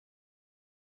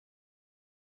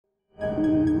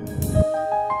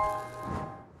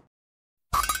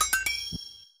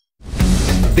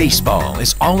Baseball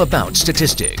is all about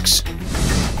statistics.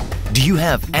 Do you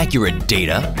have accurate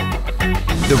data?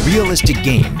 The realistic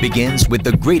game begins with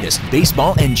the greatest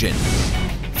baseball engine.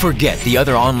 Forget the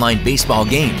other online baseball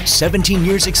games. 17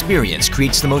 years experience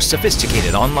creates the most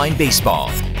sophisticated online baseball.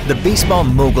 The Baseball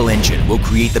Mogul engine will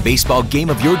create the baseball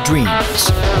game of your dreams.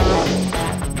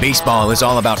 Baseball is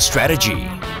all about strategy.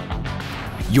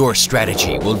 Your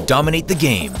strategy will dominate the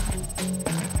game.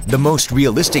 The most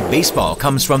realistic baseball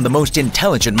comes from the most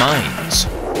intelligent minds.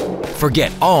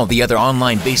 Forget all the other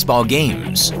online baseball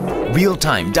games.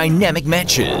 Real-time dynamic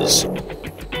matches.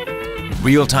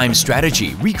 Real-time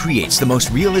strategy recreates the most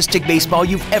realistic baseball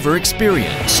you've ever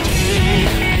experienced.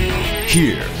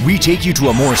 Here, we take you to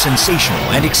a more sensational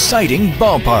and exciting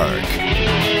ballpark.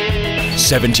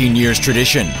 17 years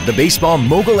tradition, the Baseball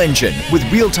Mogul engine with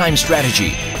real-time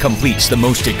strategy completes the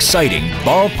most exciting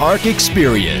ballpark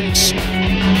experience.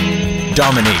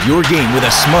 Dominate your game with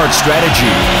a smart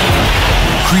strategy.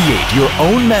 Create your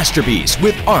own masterpiece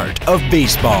with Art of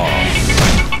Baseball.